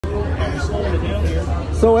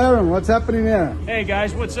So Aaron, what's happening here? Hey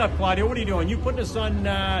guys, what's up, Claudio? What are you doing? You putting us on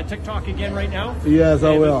TikTok again right now? Yes,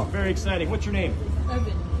 I will. Very exciting. What's your name?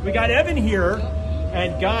 Evan. We got Evan here,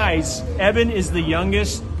 and guys, Evan is the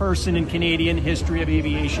youngest person in Canadian history of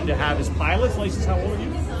aviation to have his pilot's license. How old are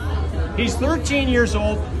you? He's 13 years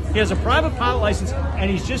old. He has a private pilot license,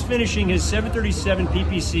 and he's just finishing his 737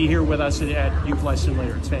 PPC here with us at U-Fly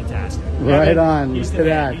Simulator. It's fantastic. Right Evan, on. He's Look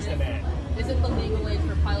the at man. that. He's the man. Is it the legal age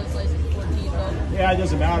for pilot's license 14 though? Yeah, it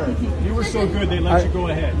doesn't matter. You were so good, they let you go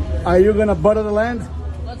ahead. Are you gonna butter the land?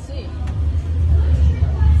 Let's see.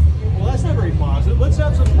 Well, that's not very positive. Let's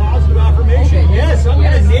have some positive affirmation. Okay. Yes, I'm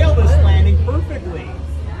Yes. going to nail this landing perfectly.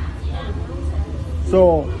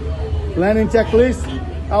 So, landing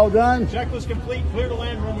checklist, all done. Checklist complete. Clear to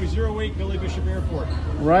land runway 08, Billy Bishop Airport.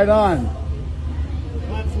 Right on.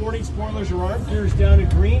 Flat 40, spoilers are armed, gears down to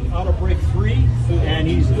green, auto brake 3, and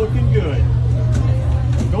he's looking good.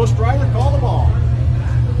 Ghost driver, call the ball.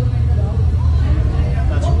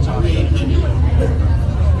 That's what's up.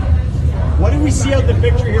 What do we see out the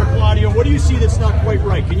picture here, Claudio? What do you see that's not quite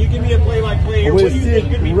right? Can you give me a play-by-play here? We What do you think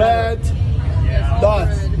could see be red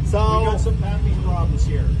dots. better? We got So some happy problems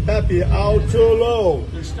here. happy, out too low.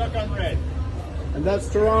 They're stuck on red. And that's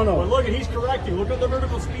But Toronto. look, he's correcting. Look at the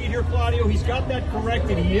vertical speed here, Claudio. He's got that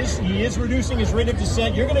corrected. He is reducing his rate of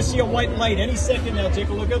descent. You're going to see a white light any second now. Take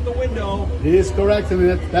a look out the window. He is correcting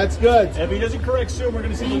it. That's good. If he doesn't correct soon, we're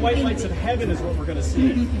going to see the white lights of heaven is what we're going to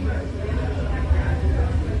see.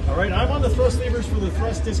 All right, I'm on the thrust levers for the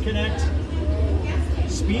thrust disconnect.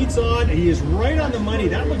 Speed's on. He is right on the money.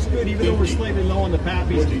 That looks good, even though we're slightly low on the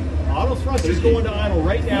pappies. Auto thrust is going to idle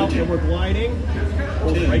right now, and we're gliding.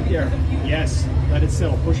 Oh, right there. Yes. Let it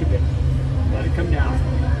settle. Push a bit. Let it come down.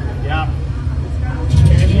 Yeah.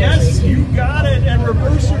 And yes, you got it. And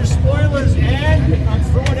reverse your spoilers. And I'm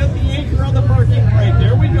throwing out the anchor on the parking brake.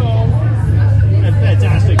 There we go. And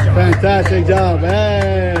fantastic job. Fantastic job.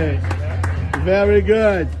 Hey. Very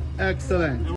good. Excellent.